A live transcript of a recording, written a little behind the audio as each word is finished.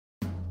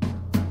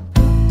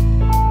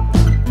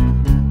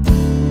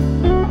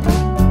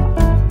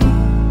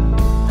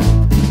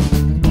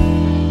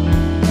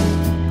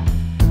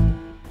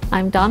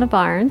I'm Donna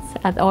Barnes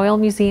at the Oil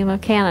Museum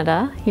of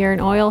Canada here in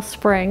Oil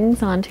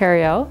Springs,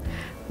 Ontario.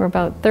 We're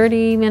about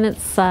 30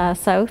 minutes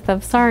south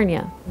of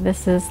Sarnia.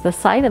 This is the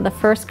site of the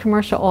first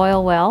commercial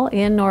oil well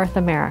in North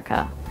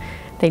America.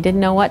 They didn't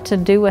know what to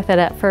do with it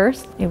at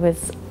first. It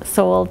was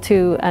sold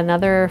to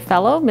another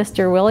fellow,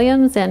 Mr.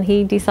 Williams, and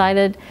he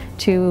decided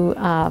to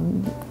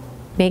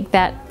make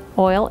that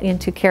oil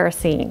into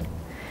kerosene.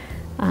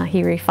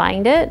 He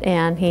refined it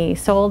and he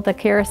sold the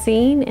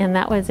kerosene, and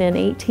that was in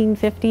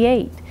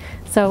 1858.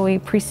 So we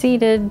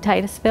preceded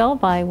Titusville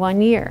by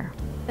 1 year.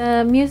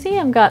 The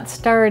museum got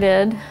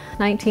started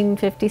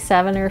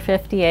 1957 or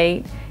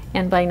 58,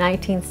 and by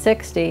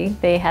 1960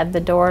 they had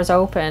the doors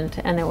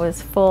opened and it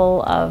was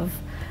full of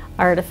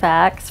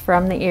artifacts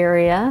from the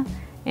area,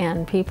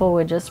 and people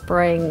would just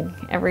bring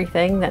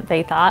everything that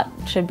they thought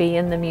should be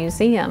in the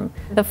museum.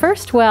 The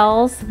first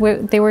wells,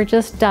 they were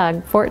just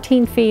dug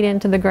 14 feet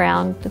into the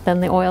ground,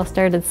 then the oil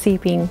started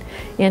seeping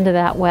into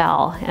that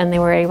well, and they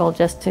were able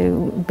just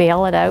to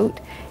bail it out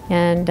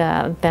and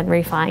then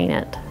refine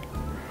it.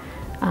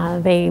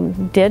 They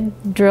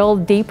did drill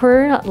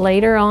deeper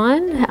later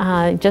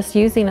on, just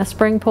using a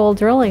spring pole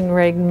drilling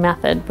rig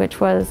method,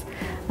 which was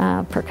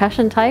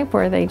percussion type,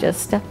 where they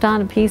just stepped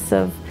on a piece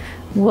of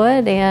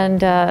wood and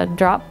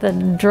dropped the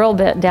drill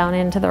bit down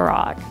into the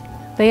rock.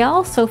 They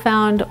also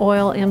found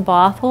oil in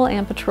Bothwell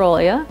and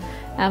Petrolia,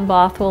 and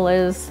Bothwell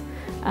is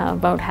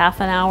about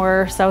half an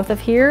hour south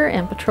of here,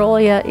 and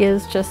Petrolia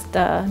is just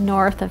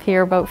north of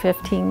here, about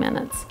 15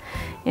 minutes.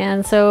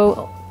 And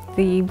so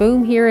the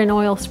boom here in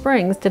Oil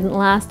Springs didn't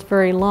last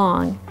very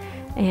long,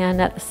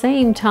 and at the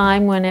same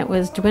time when it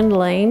was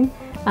dwindling,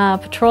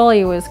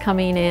 Petrolia was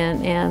coming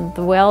in, and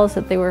the wells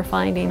that they were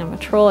finding in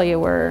Petrolia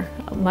were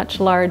much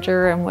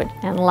larger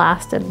and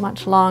lasted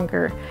much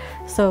longer.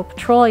 So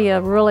Petrolia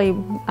really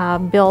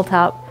built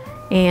up,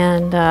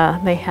 and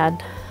they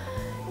had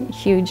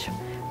huge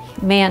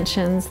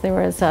mansions. There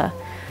was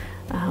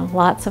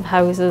lots of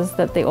houses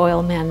that the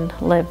oil men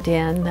lived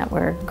in that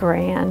were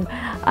grand.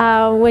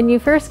 When you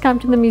first come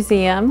to the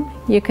museum,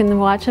 you can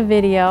watch a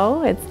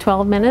video. It's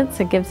 12 minutes.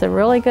 It gives a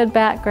really good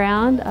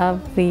background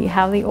of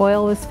how the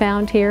oil was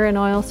found here in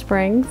Oil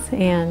Springs,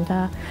 and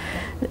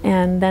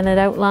then it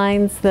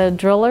outlines the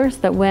drillers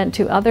that went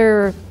to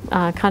other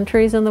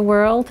countries in the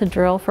world to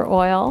drill for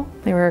oil.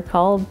 They were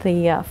called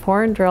the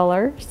foreign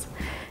drillers.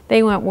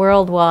 They went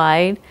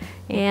worldwide,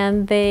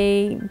 and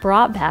they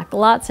brought back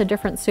lots of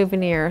different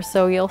souvenirs.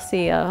 So you'll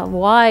see a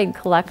wide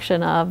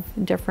collection of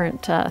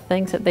different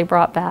things that they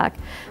brought back.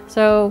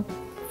 So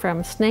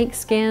from snake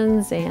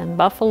skins and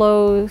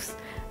buffaloes,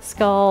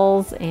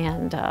 skulls,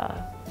 and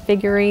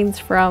figurines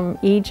from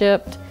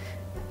Egypt.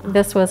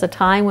 This was a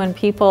time when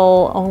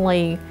people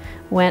only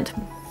went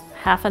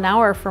half an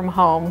hour from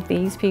home.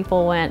 These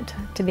people went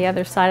to the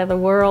other side of the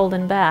world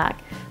and back.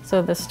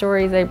 So the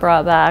stories they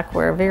brought back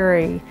were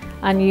very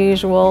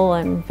unusual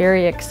and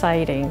very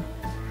exciting.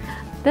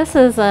 This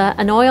is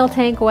an oil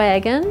tank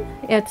wagon.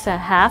 It's a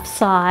half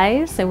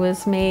size. It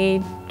was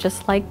made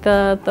just like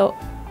the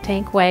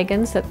tank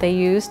wagons that they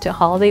used to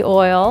haul the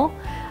oil.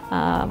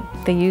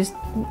 They used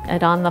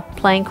it on the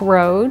plank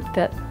road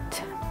that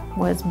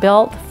was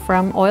built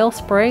from Oil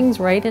Springs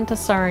right into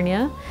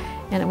Sarnia,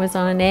 and it was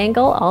on an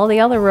angle. All the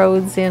other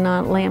roads in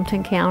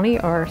Lambton County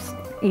are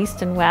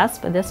east and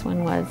west, but this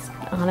one was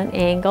on an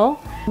angle.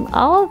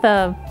 All of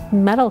the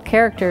metal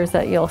characters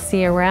that you'll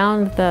see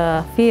around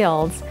the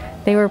fields,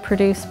 they were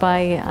produced by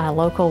a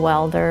local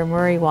welder,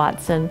 Murray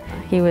Watson.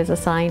 He was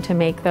assigned to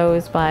make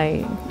those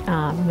by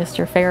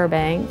Mr.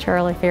 Fairbank,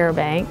 Charlie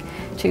Fairbank,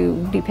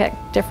 to depict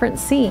different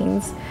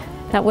scenes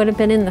that would have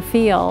been in the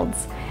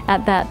fields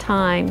at that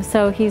time.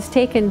 So he's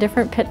taken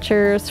different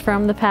pictures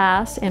from the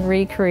past and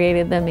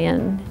recreated them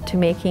into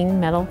making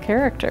metal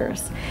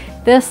characters.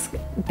 This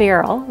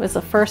barrel was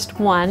the first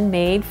one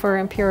made for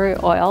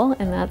Imperial Oil,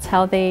 and that's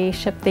how they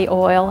shipped the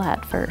oil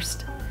at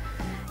first.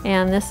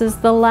 And this is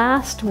the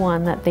last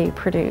one that they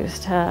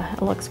produced.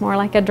 It looks more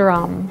like a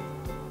drum.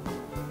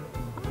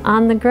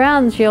 On the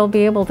grounds you'll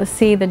be able to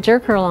see the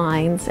jerker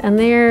lines, and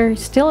they're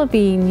still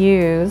being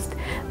used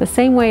the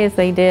same way as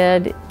they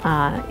did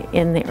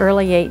in the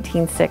early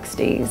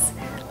 1860s.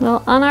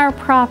 Well, on our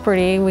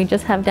property we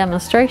just have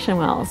demonstration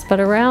wells, but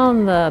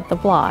around the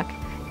block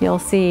you'll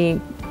see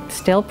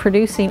still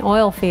producing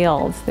oil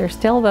fields. There's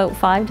still about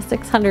 500 to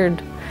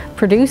 600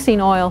 producing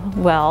oil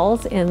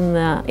wells in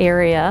the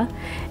area,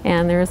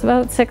 and there's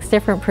about 6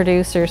 different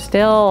producers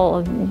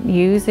still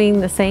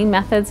using the same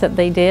methods that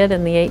they did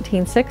in the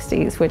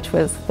 1860s, which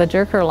was the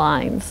jerker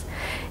lines.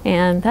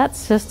 And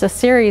that's just a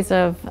series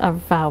of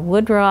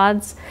wood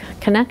rods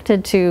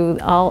connected to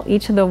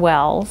each of the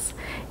wells,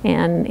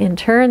 and in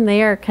turn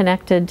they are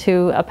connected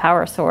to a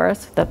power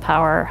source, the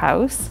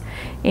powerhouse,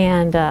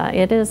 and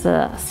it is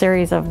a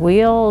series of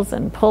wheels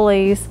and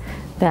pulleys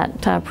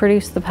that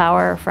produce the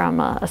power from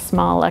a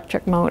small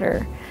electric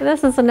motor.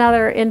 This is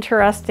another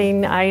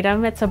interesting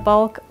item. It's a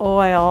bulk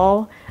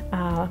oil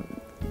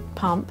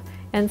pump,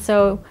 and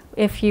so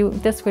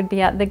this would be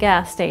at the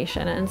gas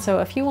station, and so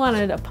if you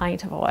wanted a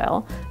pint of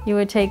oil, you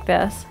would take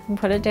this and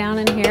put it down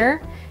in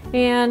here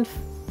and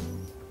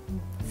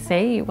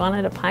say you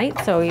wanted a pint,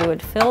 so you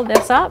would fill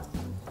this up,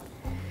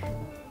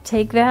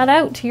 take that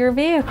out to your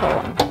vehicle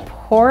and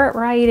pour it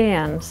right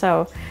in.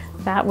 So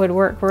that would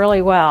work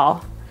really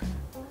well.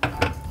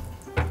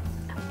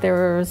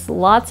 There's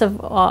lots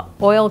of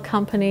oil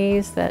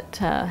companies that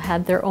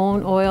had their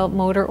own oil,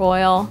 motor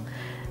oil.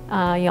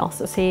 You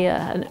also see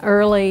an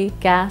early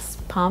gas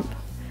pump.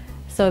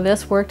 So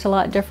this worked a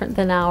lot different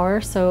than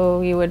ours. So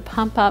you would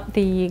pump up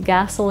the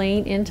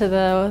gasoline into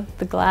the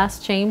glass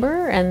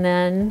chamber, and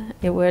then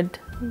it would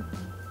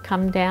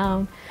come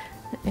down.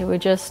 It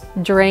would just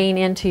drain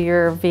into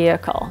your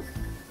vehicle.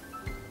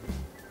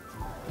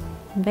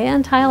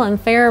 Van Tile and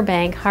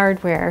Fairbank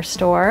hardware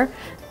store,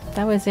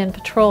 that was in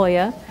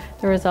Petrolia.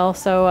 There was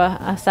also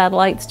a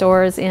satellite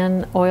stores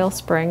in Oil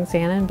Springs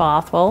and in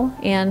Bothwell.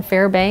 And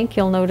Fairbank,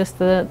 you'll notice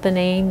the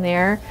name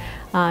there.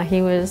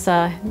 He was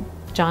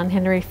John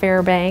Henry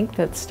Fairbank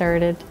that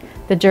started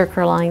the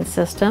jerker line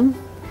system.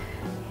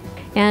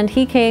 And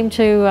he came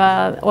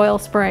to Oil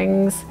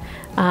Springs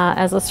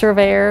as a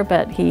surveyor,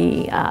 but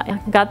he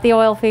got the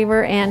oil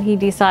fever and he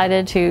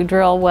decided to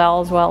drill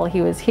wells while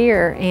he was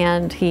here,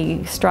 and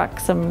he struck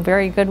some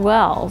very good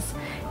wells.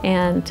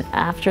 And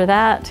after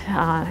that,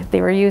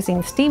 they were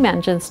using steam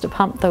engines to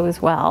pump those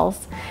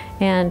wells,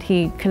 and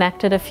he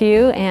connected a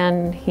few,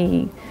 and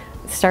he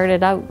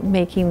started out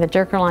making the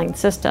jerker line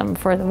system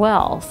for the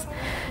wells.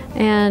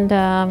 And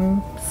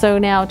so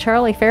now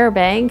Charlie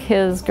Fairbank,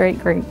 his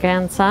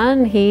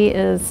great-great-grandson, he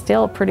is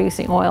still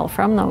producing oil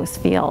from those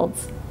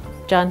fields.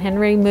 John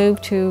Henry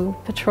moved to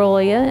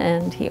Petrolia,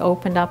 and he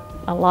opened up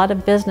a lot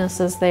of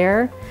businesses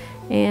there,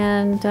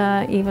 and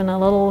even a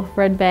little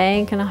red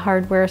bank and a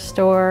hardware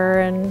store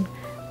and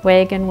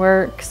wagon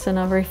works and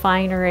a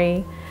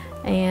refinery.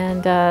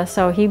 And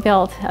so he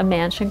built a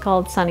mansion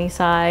called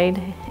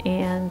Sunnyside,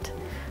 and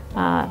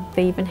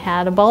they even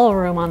had a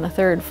ballroom on the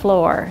 3rd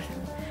floor.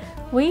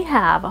 We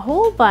have a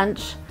whole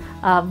bunch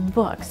of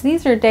books.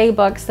 These are day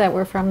books that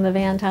were from the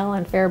Van Tile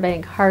and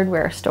Fairbank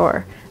hardware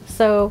store.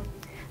 So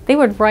they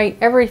would write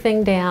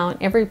everything down,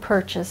 every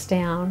purchase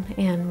down,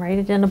 and write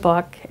it in a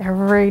book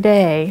every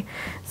day.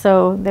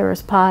 So there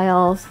was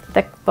piles,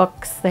 thick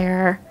books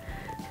there.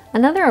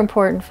 Another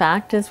important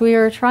fact is we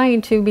are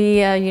trying to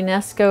be a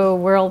UNESCO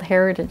World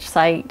Heritage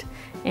Site,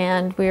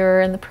 and we are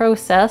in the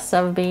process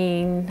of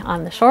being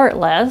on the short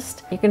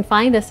list. You can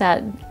find us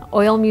at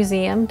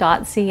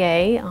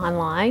Museum.ca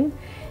online.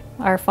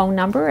 Our phone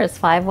number is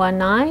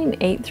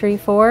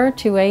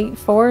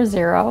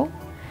 519-834-2840.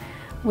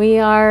 We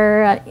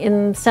are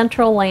in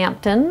central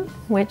Lambton,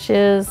 which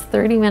is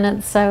 30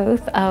 minutes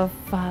south of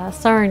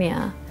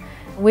Sarnia.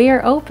 We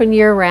are open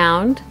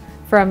year-round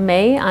from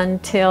May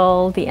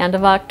until the end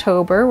of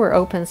October. We're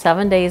open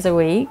 7 days a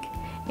week.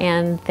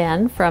 And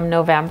then from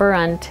November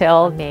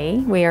until May,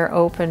 we are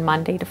open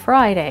Monday to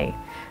Friday.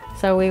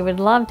 So we would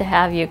love to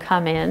have you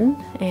come in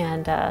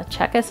and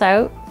check us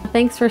out.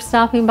 Thanks for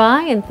stopping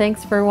by, and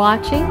thanks for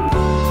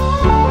watching.